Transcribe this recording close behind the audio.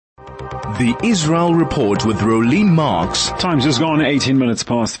The Israel Report with Rolene Marks. Time's just gone 18 minutes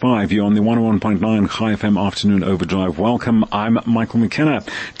past 5. You're on the 101.9 Chai FM Afternoon Overdrive. Welcome. I'm Michael McKenna.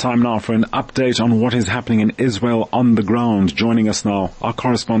 Time now for an update on what is happening in Israel on the ground. Joining us now, our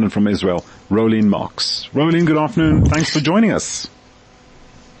correspondent from Israel, Rolene Marks. Rolene, good afternoon. Thanks for joining us.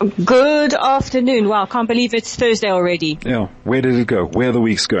 Good afternoon. Wow, can't believe it's Thursday already. Yeah, where did it go? Where are the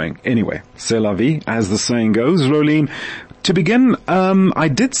weeks going? Anyway, c'est la vie, as the saying goes. Rolene, to begin, I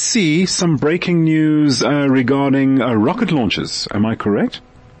did see some breaking news regarding rocket launches. Am I correct?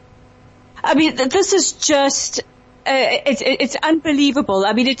 I mean, this is just... It's unbelievable.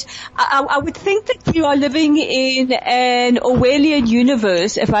 I mean, I would think that you are living in an Orwellian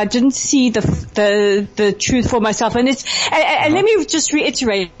universe if I didn't see the truth for myself. And and let me just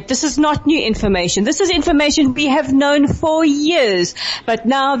reiterate, this is not new information. This is information we have known for years. But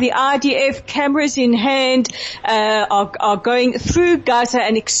now the IDF, cameras in hand, are going through Gaza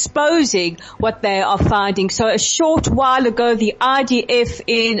and exposing what they are finding. So a short while ago, the IDF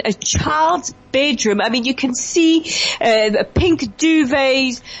in a child's bedroom. I mean, you can see pink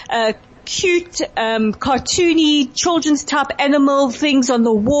duvets, cute, cartoony, children's type animal things on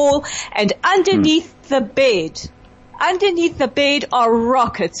the wall, and underneath the bed. Underneath the bed are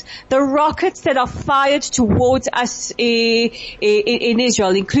rockets. The rockets that are fired towards us in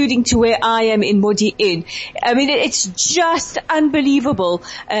Israel, including to where I am in Modi'in. I mean, it's just unbelievable.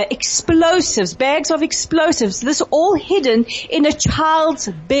 Explosives, bags of explosives. This all hidden in a child's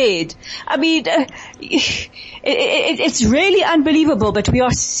bed. I mean, it's really unbelievable, but we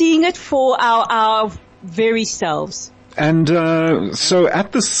are seeing it for our very selves. And so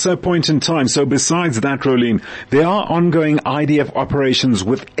at this point in time, so besides that, Rolene, there are ongoing IDF operations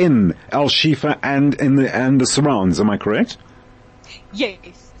within Al-Shifa and the surrounds. Am I correct? Yes.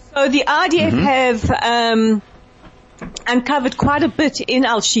 So the IDF have uncovered quite a bit in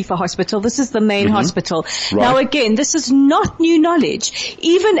Al-Shifa Hospital. This is the main hospital. Right. Now again, this is not new knowledge.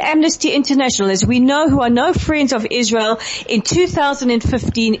 Even Amnesty International, as we know, who are no friends of Israel, in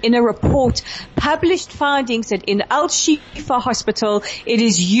 2015 in a report published findings that in Al-Shifa Hospital it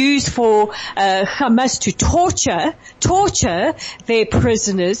is used for Hamas to torture their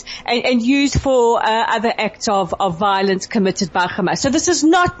prisoners and used for other acts of violence committed by Hamas. So this is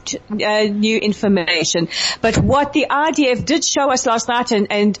not new information. But what the IDF did show us last night,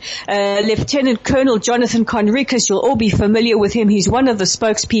 and Lieutenant Colonel Jonathan Conricus, you'll all be familiar with him. He's one of the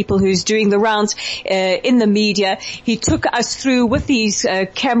spokespeople who's doing the rounds in the media. He took us through with these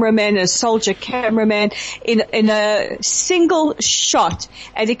cameramen, a soldier cameraman, in a single shot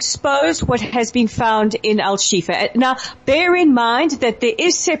and exposed what has been found in Al-Shifa. Now, bear in mind that there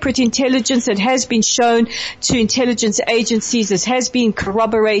is separate intelligence that has been shown to intelligence agencies. This has been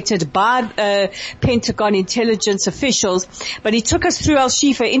corroborated by Pentagon intelligence officials, but he took us through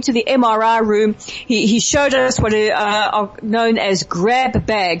Al-Shifa into the MRI room. He showed us what are known as grab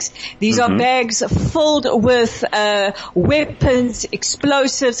bags. These are bags filled with weapons,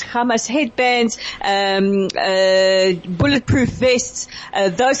 explosives, Hamas headbands, bulletproof vests,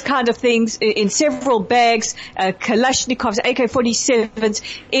 those kind of things in several bags, Kalashnikovs, AK-47s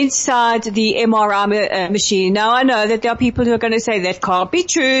inside the MRI machine. Now I know that there are people who are going to say that can't be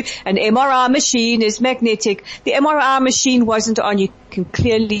true. An MRI machine is magnetic. The MRI machine wasn't on. You can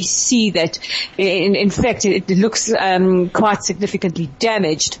clearly see that. In fact, it looks quite significantly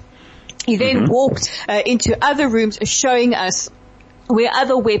damaged. He then walked into other rooms, showing us where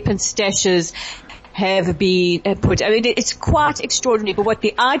other weapon stashes have been put. I mean, it's quite extraordinary. But what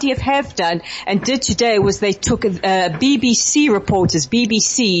the IDF have done and did today was they took BBC reporters,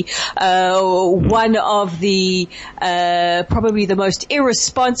 one of the probably the most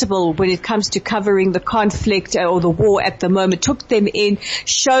irresponsible when it comes to covering the conflict or the war at the moment, took them in,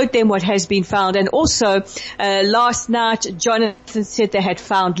 showed them what has been found. And also last night, Jonathan said they had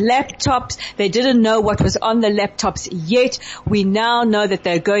found laptops. They didn't know what was on the laptops yet. We now know that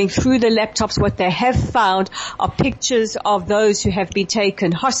they're going through the laptops. What they have found are pictures of those who have been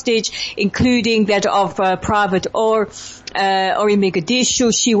taken hostage, including that of Private Ori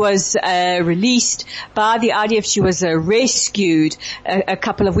Megadishu. She was released by the IDF. She was rescued a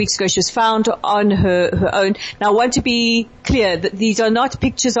couple of weeks ago. She was found on her own. Now, I want to be clear that these are not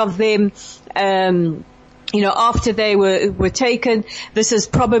pictures of them after they were taken. This is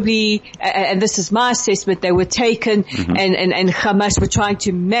probably, and this is my assessment, they were taken and Hamas were trying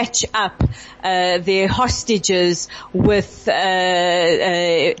to match up their hostages with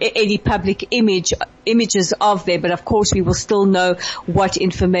any public images of them. But of course we will still know what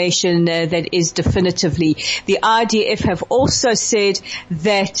information that is definitively. The IDF have also said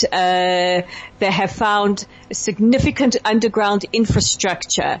that they have found significant underground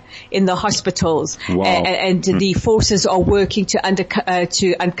infrastructure in the hospitals. Wow. And the forces are working to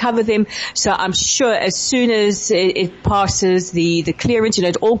uncover them. So I'm sure as soon as it passes the clearance,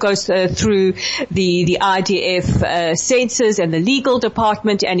 it all goes through the IDF censors and the legal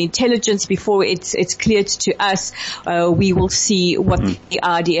department and intelligence before it's cleared to us. We will see what the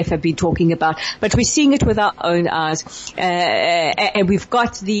IDF have been talking about. But we're seeing it with our own eyes. And we've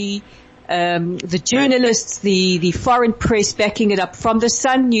got the journalists, the foreign press backing it up, from the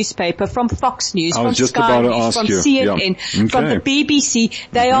Sun newspaper, from Fox News, from Sky News, from CNN, from the BBC.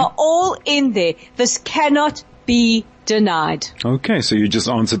 They are all in there. This cannot be denied. Okay, so you just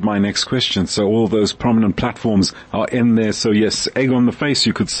answered my next question. So all those prominent platforms are in there. So yes, egg on the face,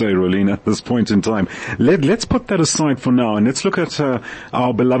 you could say, Rolene, at this point in time. Let's put that aside for now, and let's look at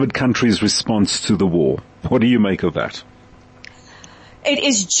our beloved country's response to the war. What do you make of that? It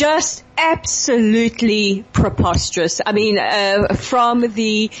is just absolutely preposterous. I mean, from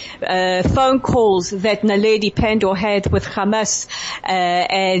the phone calls that Naledi Pandor had with Hamas,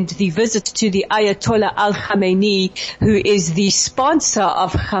 and the visit to the Ayatollah al-Khamenei, who is the sponsor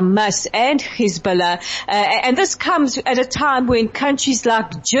of Hamas and Hezbollah, and this comes at a time when countries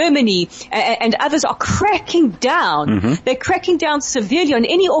like Germany and others are cracking down. They're cracking down severely on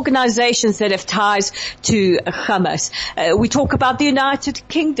any organizations that have ties to Hamas. We talk about the United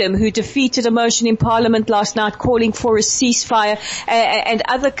Kingdom, who defeated a motion in Parliament last night calling for a ceasefire, and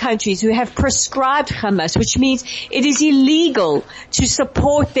other countries who have proscribed Hamas, which means it is illegal to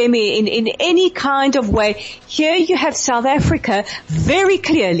support them in any kind of way. Here you have South Africa very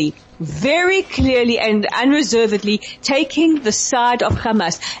clearly and unreservedly taking the side of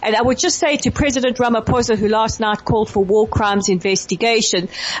Hamas. And I would just say to President Ramaphosa, who last night called for war crimes investigation,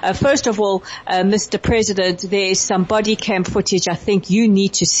 first of all, Mr. President, there is some body cam footage I think you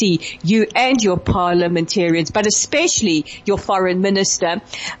need to see, you and your parliamentarians, but especially your foreign minister.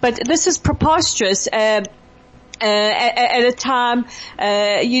 But this is preposterous. At a time,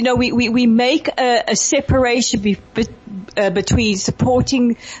 we make a separation between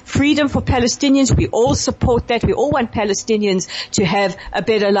supporting freedom for Palestinians. We all support that. We all want Palestinians to have a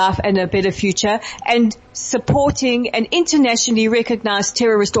better life and a better future, and supporting an internationally recognized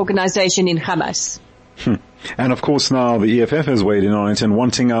terrorist organization in Hamas. And of course now the EFF has weighed in on it and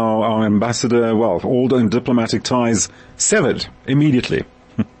wanting our ambassador, all the diplomatic ties severed immediately.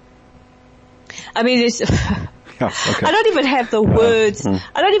 I mean, it's... Okay. I don't even have the words.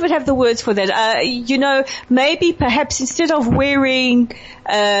 I don't even have the words for that. Maybe perhaps instead of wearing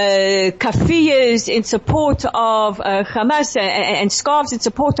kafiyas in support of Hamas and scarves in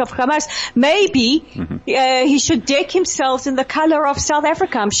support of Hamas, maybe he should deck himself in the color of South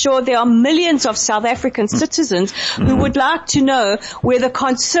Africa. I'm sure there are millions of South African citizens who would like to know where the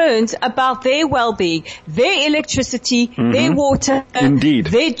concerns about their well-being, their electricity, their water,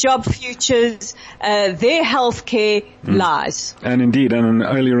 their job futures, their health care lies. And indeed, and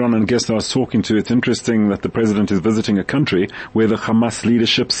earlier on a guest I was talking to, it's interesting that the president is visiting a country where the Hamas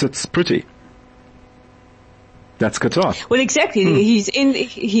leadership sits pretty. That's Qatar. Well, exactly. He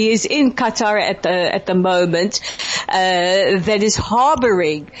is in Qatar at the moment, that is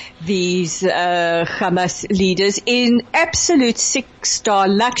harboring these, Hamas leaders in absolute 6-star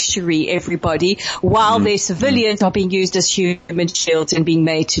luxury, everybody, while their civilians are being used as human shields and being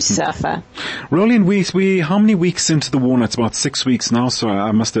made to suffer. Rolene, we how many weeks into the war now? It's about 6 weeks now, so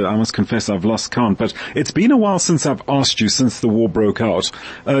I must confess I've lost count, but it's been a while since I've asked you since the war broke out.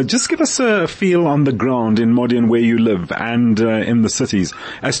 Just give us a feel on the ground in Modern where you live and in the cities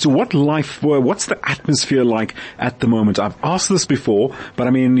as to what's the atmosphere like at the moment. I've asked this before, but I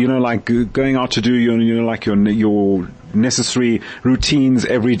mean, like going out to do your necessary routines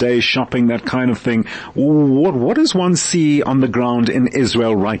every day, shopping, that kind of thing. What does one see on the ground in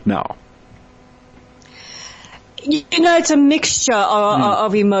Israel right now? It's a mixture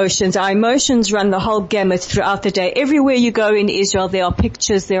of emotions. Our emotions run the whole gamut throughout the day. Everywhere you go in Israel, there are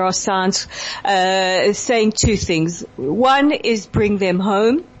pictures, there are signs, saying two things. One is bring them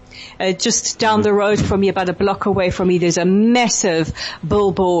home. Just down the road from me, about a block away from me, there's a massive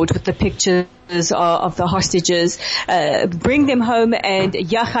billboard with the pictures of the hostages. Bring them home and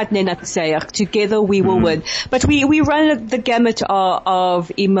Yachad Nenatzeach, together we will win. But we run the gamut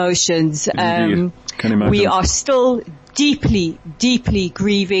of emotions. We are still deeply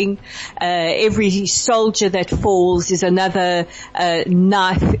grieving. Every soldier that falls is another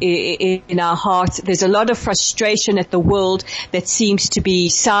knife in our heart. There's a lot of frustration at the world that seems to be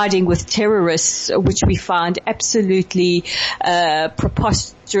siding with terrorists, which we find absolutely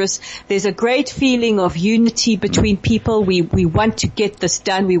preposterous. boisterous. There's a great feeling of unity between people. We want to get this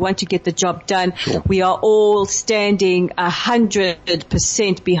done. We want to get the job done. Sure. We are all standing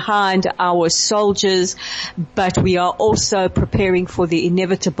 100% behind our soldiers, but we are also preparing for the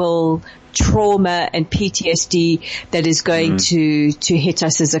inevitable trauma and PTSD that is going to hit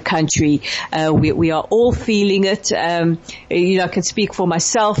us as a country. We are all feeling it. I can speak for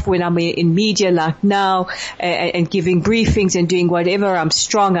myself when I'm in media like now, and giving briefings and doing whatever. I'm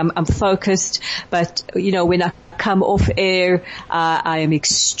strong. I'm focused. But, when I come off air, I am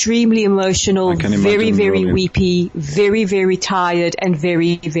extremely emotional, very, very weepy, very, very tired, and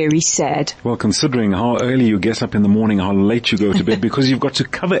very, very sad. Well, considering how early you get up in the morning, how late you go to bed, because you've got to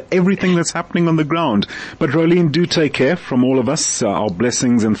cover everything that's happening on the ground. But Rolene, do take care from all of us. Our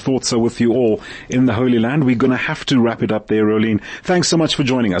blessings and thoughts are with you all in the Holy Land. We're going to have to wrap it up there, Rolene. Thanks so much for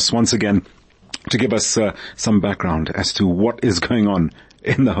joining us once again to give us some background as to what is going on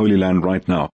in the Holy Land right now.